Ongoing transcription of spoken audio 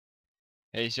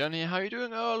Hey Johnny, how you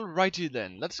doing? Alrighty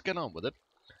then, let's get on with it.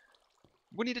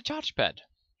 We need a charge pad,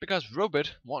 because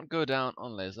Robot won't go down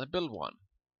unless I build one.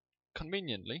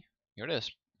 Conveniently, here it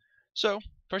is. So,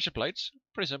 pressure plates,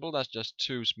 pretty simple, that's just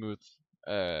two smooth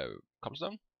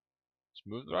cobblestone.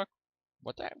 Smooth rock?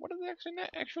 What is the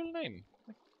actual name?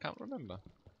 I can't remember.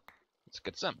 Let's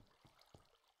get some.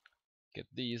 Get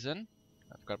these in.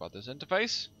 I forgot about this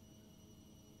interface.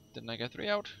 Didn't I get 3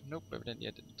 out? Nope, evidently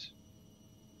I didn't.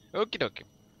 Okie dokie.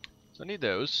 So I need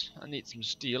those. I need some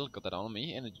steel. Got that on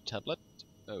me. Energy tablet.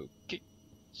 Okay.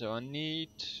 So I need...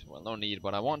 well, no need,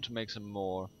 but I want to make some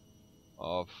more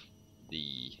of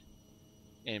the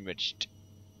enriched...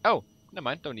 oh! Never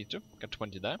mind. Don't need to. Got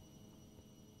 20 there.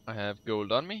 I have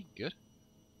gold on me. Good.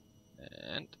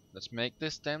 And let's make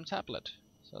this damn tablet.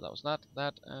 So that was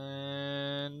that,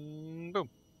 and boom.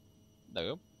 There we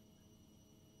go.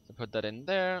 So put that in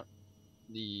there.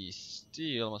 The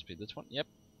steel must be this one. Yep.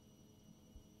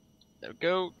 There we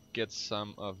go. Get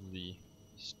some of the...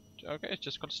 okay, it's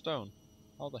just got stone.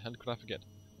 How the hell could I forget?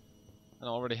 And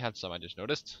I already had some, I just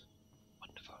noticed.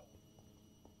 Wonderful.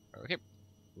 Okay,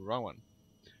 wrong one.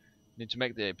 Need to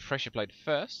make the pressure plate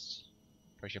first.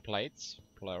 Pressure plates,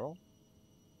 plural.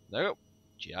 There we go.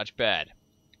 Charge pad.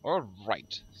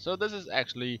 Alright, so this is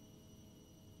actually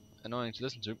annoying to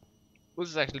listen to. This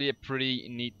is actually a pretty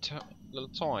neat little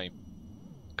toy.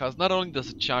 Because not only does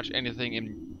it charge anything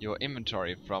in your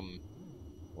inventory from,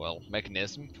 well,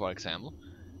 mechanism, for example,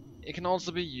 it can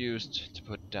also be used to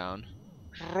put down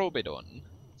Robot on.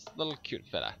 This little cute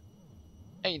fella.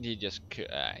 Ain't he just cool?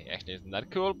 Actually isn't that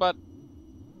cool, but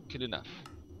cool enough.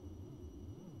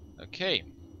 Okay.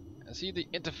 I see the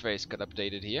interface got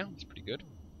updated here. It's pretty good.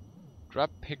 Grab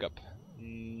pickup.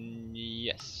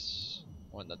 Yes.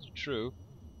 Well, that's true.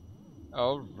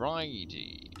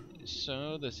 Alrighty.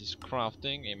 So this is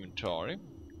crafting inventory.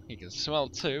 He can swell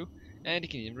too, and he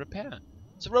can even repair.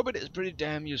 So Robot is pretty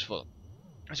damn useful.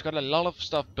 It's got a lot of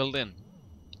stuff built in.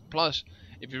 Plus,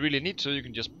 if you really need to, you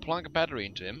can just plug a battery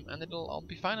into him, and it'll all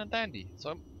be fine and dandy.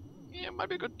 So, yeah, might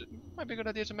be a good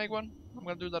idea to make one. I'm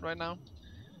gonna do that right now.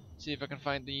 See if I can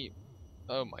find the...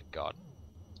 oh my god.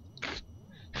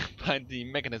 Find the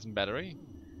mechanism battery.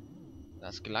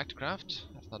 That's Galacticraft.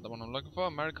 That's not the one I'm looking for.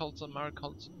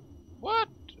 Mariculture. What?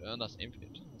 That's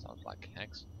infinite. That sounds like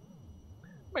hex.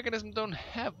 Mechanism don't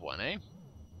have one, eh?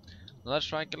 Let's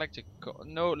try Galactic.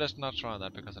 No, let's not try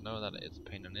that because I know that it's a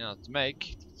pain in the ass to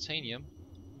make. Titanium.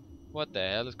 What the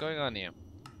hell is going on here?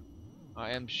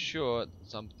 I am sure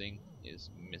something is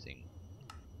missing.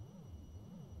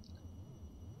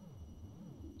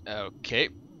 Okay,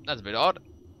 that's a bit odd.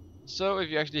 So if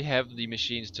you actually have the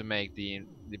machines to make the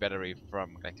battery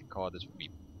from Galactic Core, this would be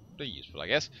pretty useful, I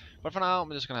guess. But for now,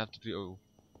 I'm just gonna have to do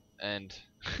and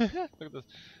look at this.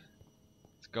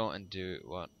 Let's go and do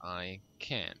what I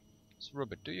can. So,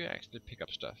 Robert, do you actually pick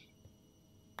up stuff?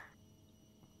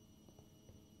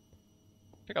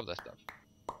 Pick up that stuff.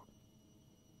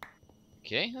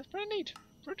 Okay, that's pretty neat.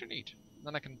 Pretty neat.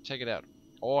 Then I can take it out.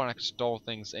 Or I can store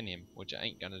things in him, which I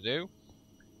ain't gonna do.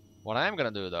 What I am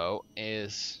gonna do, though,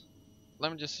 is...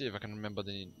 let me just see if I can remember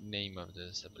the name of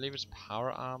this. I believe it's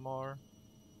Power Armor.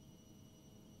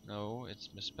 No, it's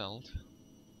misspelled.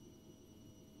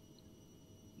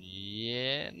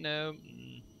 Yeah, no.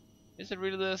 Is it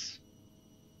really this?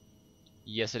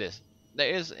 Yes, it is.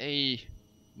 There is a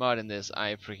mod in this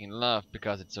I freaking love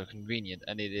because it's so convenient,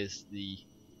 and it is the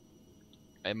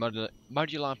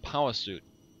modular power suit.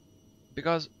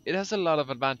 Because it has a lot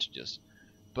of advantages,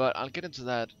 but I'll get into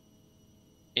that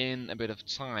in a bit of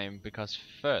time, because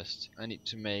first I need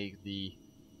to make the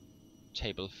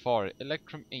table for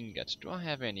electrum ingots. Do I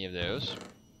have any of those?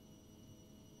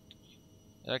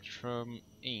 Electrum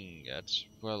ingots.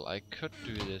 Well, I could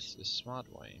do this a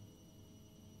smart way.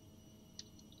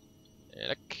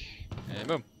 Elec. And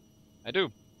boom. I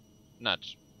do.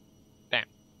 Nuts. Damn.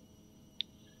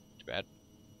 Too bad.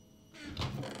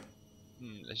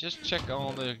 Let's just check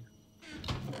all the...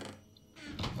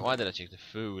 why did I check the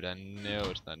food? I know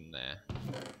it's not in there.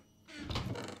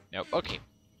 Nope, okay.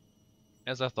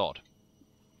 As I thought.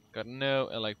 Got no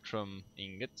electrum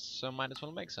ingots, so might as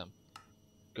well make some.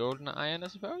 Golden iron, I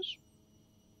suppose?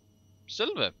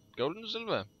 Silver! Golden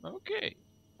silver. Okay.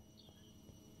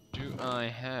 Do I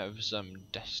have some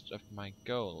dust of my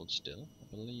gold still?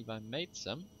 I believe I made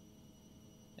some.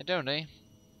 I don't, eh?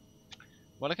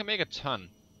 Well, I can make a ton.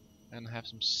 And have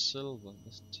some silver in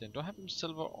this tin. Do I have some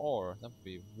silver ore? That would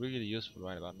be really useful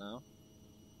right about now.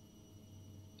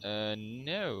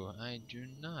 No, I do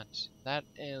not. That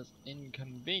is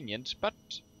inconvenient, but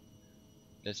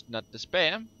let's not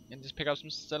despair and just pick up some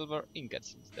silver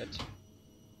ingots instead.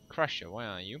 Crusher, where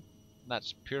are you?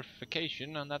 That's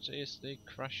purification, and that is the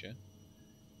crusher.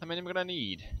 How many am I gonna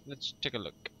need? Let's take a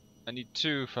look. I need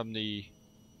 2 from the...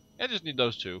 I just need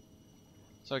those 2.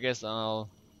 So I guess I'll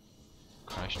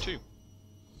crush 2.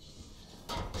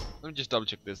 Let me just double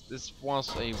check this. This was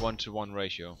a 1-to-1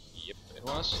 ratio. Yep, it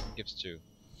was. It gives 2.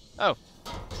 Oh!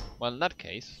 Well, in that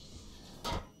case...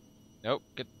 Nope,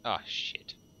 get... Ah,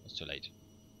 shit. It's too late.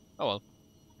 Oh well.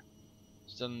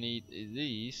 Still need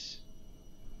these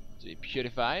to be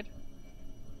purified.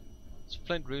 So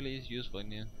flint really is useful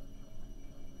in here.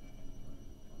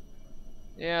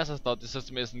 Yes, I thought the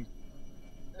system isn't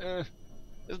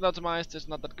optimized, it's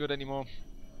not that good anymore.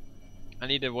 I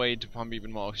need a way to pump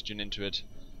even more oxygen into it.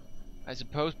 I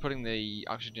suppose putting the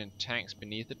oxygen tanks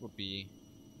beneath it would be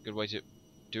a good way to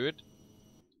do it.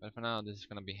 But for now this is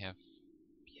gonna be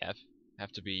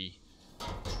have to be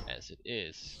as it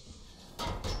is.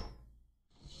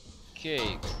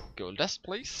 Okay, gold dust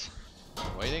please.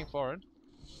 Waiting for it.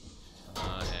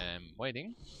 I am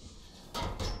waiting.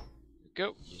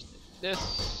 Go. Use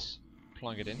this.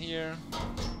 Plug it in here.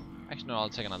 Actually, no, I'll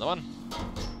take another one.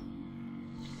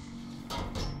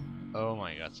 Oh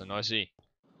my god, so noisy.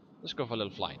 Let's go for a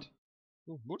little flight.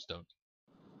 Ooh, moonstone.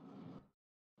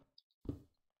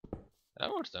 That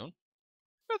moonstone.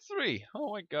 Got 3.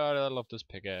 Oh my god, I love this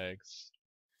pickaxe.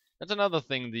 That's another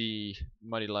thing the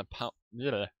modular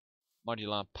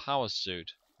power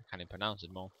suit. I can't even pronounce it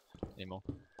anymore.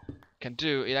 Can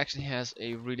do. It actually has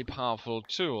a really powerful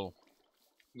tool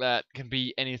that can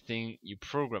be anything you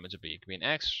program it to be. It can be an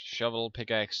axe, shovel,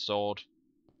 pickaxe, sword,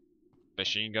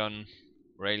 machine gun,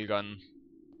 railgun,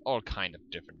 all kind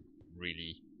of different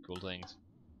really cool things.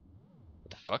 What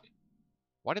the fuck?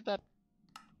 Why did that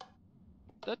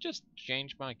just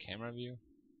change my camera view?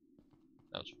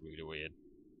 That was really weird.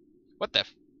 What the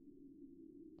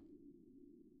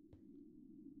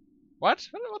What?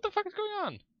 What the fuck is going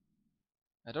on?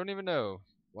 I don't even know.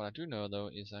 What I do know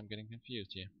though is I'm getting confused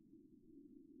here.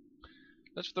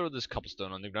 Let's throw this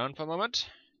cobblestone on the ground for a moment.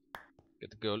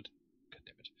 Get the gold. God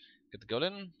damn it. Get the gold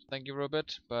in. Thank you,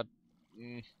 Robot. But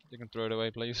you can throw it away,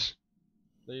 please.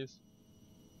 Please.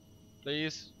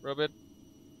 Please, Robot.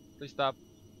 Please stop.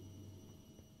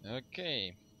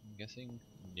 Okay. I'm guessing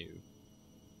no.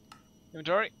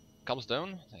 Inventory.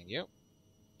 Cobblestone. Thank you.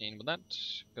 In with that.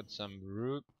 Got some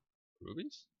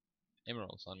rubies?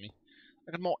 Emeralds on me.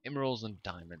 I got more emeralds than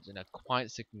diamonds in a quite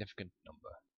significant number.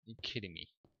 Are you kidding me?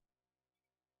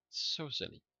 So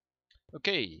silly.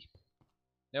 Okay.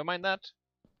 Never mind that.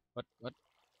 What?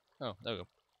 Oh, there we go.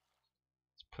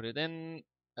 Let's put it in.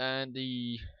 And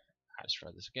let's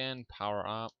try this again. Power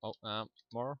arm. Oh,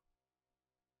 more.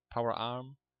 Power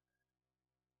arm.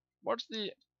 What's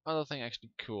the other thing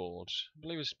actually called? I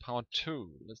believe it's power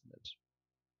tool, isn't it?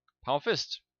 Power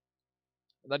fist.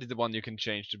 That is the one you can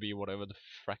change to be whatever the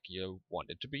frack you want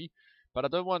it to be. But I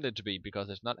don't want it to be because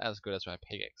it's not as good as my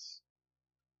pickaxe.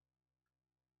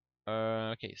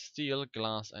 Okay, steel,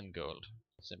 glass, and gold.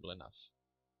 Simple enough.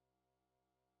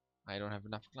 I don't have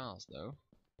enough glass though.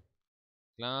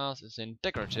 Glass is in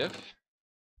decorative.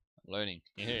 I'm learning.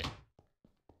 Yeah.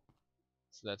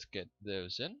 So let's get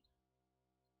those in.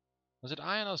 Was it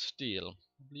iron or steel?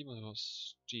 I believe it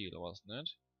was steel, wasn't it?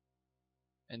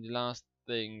 And the last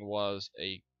thing was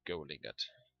a gold ingot.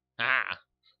 Ah!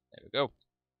 There we go.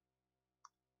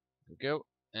 There we go.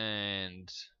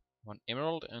 And 1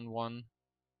 emerald and 1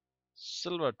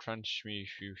 silver transmission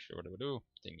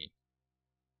thingy.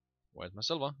 Where's my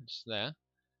silver? It's there.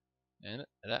 And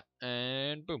that,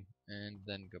 and boom. And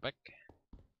then go back.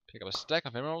 Pick up a stack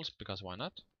of emeralds, because why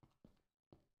not?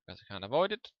 Because I can't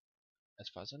avoid it, as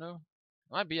far as I know.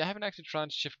 Might be, I haven't actually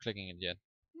tried shift clicking it yet.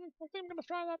 I think I'm gonna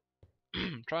try that.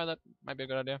 Try that, might be a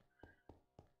good idea.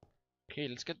 Okay,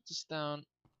 let's get this down.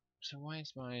 So why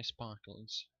is my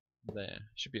sparkles there?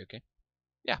 Should be okay.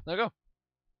 Yeah, there we go.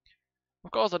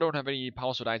 Of course I don't have any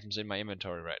power suit items in my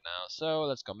inventory right now, so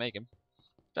let's go make them.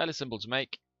 Fairly simple to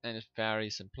make, and it's very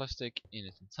simplistic in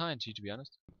its entirety, to be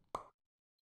honest.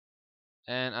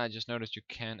 And I just noticed you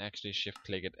can actually shift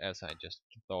click it, as I just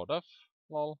thought of.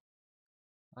 Lol.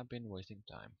 I've been wasting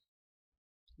time.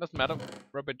 Doesn't matter.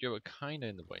 Robert, you're kinda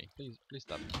in the way. Please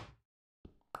stop.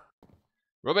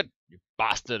 Robert, you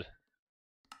bastard!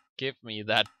 Give me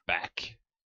that back.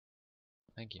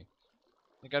 Thank you.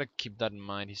 I gotta keep that in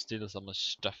mind. He steals all my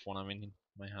stuff when I'm in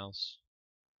my house.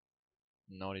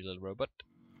 Naughty little robot.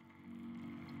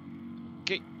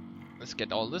 Okay, let's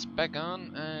get all this back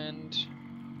on, and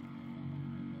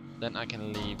then I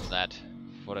can leave that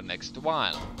for the next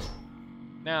while.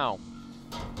 Now,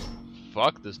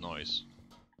 fuck this noise.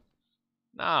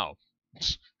 Now,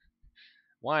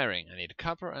 wiring. I need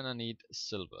copper and I need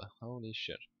silver. Holy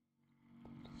shit.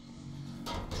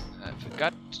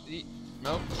 got the...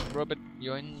 No, Robert,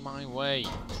 you're in my way.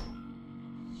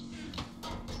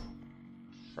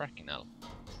 Fracking hell.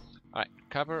 Alright,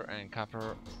 copper and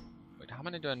copper. Wait, how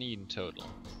many do I need in total?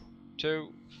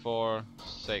 2, 4,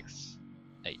 6,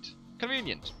 8.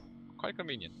 Convenient. Quite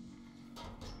convenient.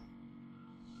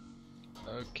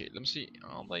 Okay, let me see.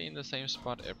 Are they in the same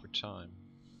spot every time?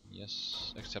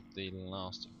 Yes, except the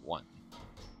last one.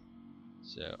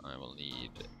 So I will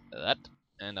need that,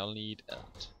 and I'll need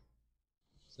that.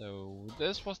 So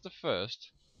this was the first.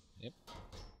 Yep.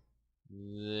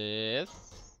 This.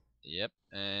 Yep,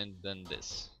 and then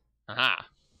this. Haha!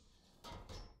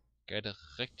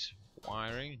 Correct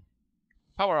wiring.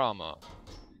 Power armor.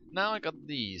 Now I got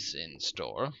these in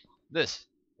store. This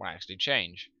will actually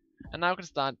change. And now I can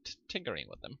start tinkering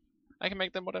with them. I can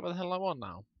make them whatever the hell I want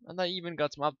now. And I even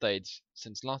got some updates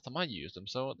since last time I used them,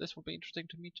 so this will be interesting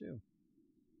to me too.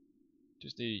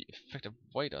 Just the effective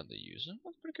weight on the user.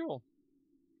 That's pretty cool.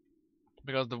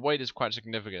 Because the weight is quite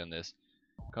significant in this.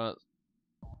 Because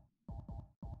it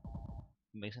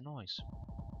makes a noise.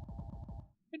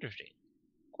 Interesting.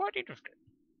 Quite interesting.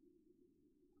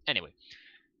 Anyway,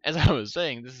 as I was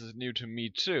saying, this is new to me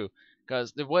too.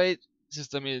 Because the weight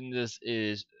system in this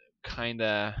is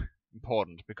kinda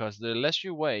important. Because the less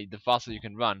you weigh, the faster you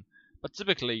can run. But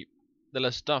typically, the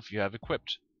less stuff you have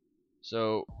equipped.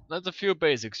 So, there's a few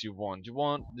basics you want. You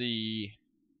want the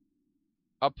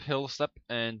uphill step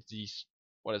and the,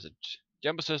 what is it?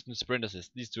 Jump assist and sprint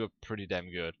assist. These two are pretty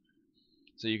damn good.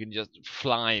 So you can just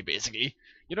fly, basically.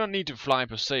 You don't need to fly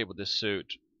per se with this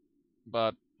suit.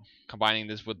 But combining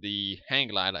this with the hang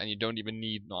glider, and you don't even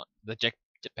need not the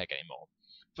jetpack anymore.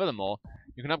 Furthermore,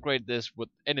 you can upgrade this with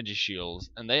energy shields,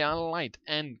 and they are light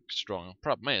and strong.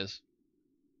 Problem is,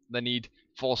 they need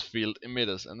force field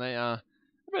emitters, and they are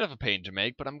a bit of a pain to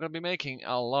make, but I'm going to be making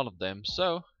a lot of them,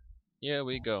 so here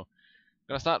we go. I'm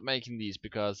going to start making these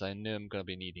because I know I'm going to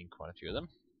be needing quite a few of them.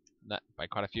 That, by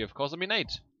quite a few, of course, I mean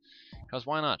 8, because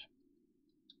why not?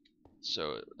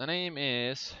 So, the name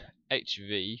is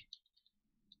HV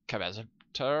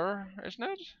Capacitor, isn't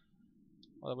it?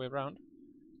 Other way around.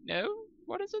 No?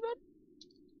 What is it then?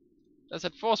 I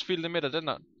said force field emitter, didn't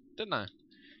I? Didn't I?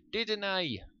 Didn't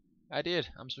I? I did.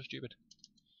 I'm so stupid.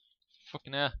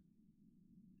 Fucking hell.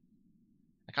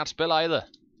 I can't spell either.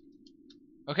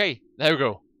 Okay, there we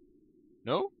go.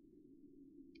 No?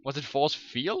 Was it force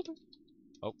field?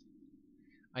 Oh.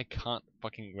 I can't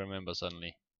fucking remember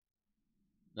suddenly.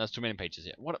 There's too many pages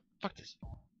here. What? Fuck this.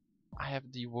 I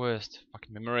have the worst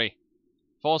fucking memory.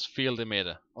 Force field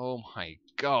emitter. Oh my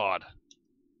god.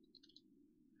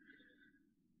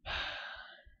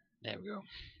 There we go.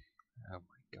 Oh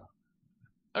my god.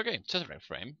 Okay, tesseract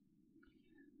frame.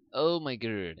 Oh my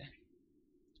god.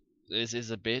 This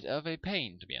is a bit of a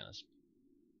pain, to be honest.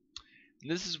 And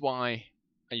this is why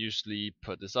I usually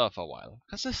put this off for a while.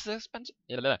 Because this is expensive.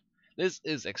 This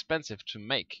is expensive to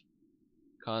make.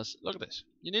 Because, look at this.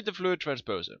 You need the fluid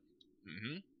transposer.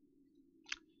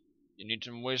 You need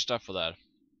some weird stuff for that.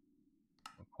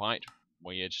 Quite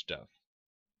weird stuff.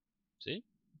 See?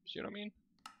 See what I mean?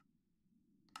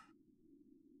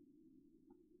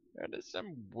 Yeah, there's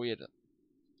some weird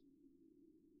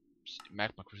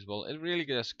magma crucible. It really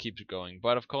just keeps going.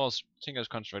 But of course, Tinker's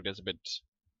construct is a bit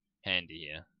handy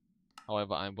here.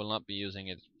 However, I will not be using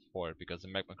it for it because the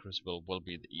magma crucible will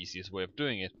be the easiest way of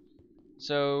doing it.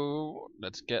 So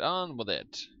let's get on with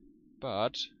it.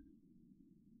 But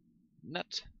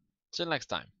not till next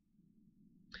time.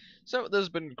 So there's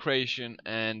been creation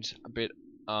and a bit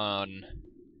on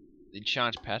the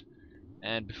charge pad.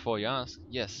 And before you ask,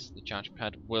 yes, the charge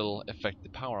pad will affect the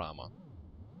power armor.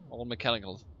 All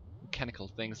mechanical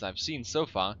things I've seen so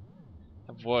far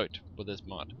have worked with this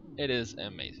mod. It is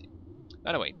amazing.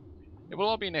 Anyway, it will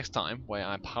all be next time where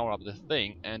I power up this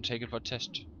thing and take it for a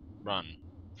test run,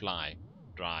 fly,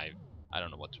 drive. I don't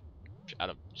know what. I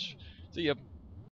don't. See ya.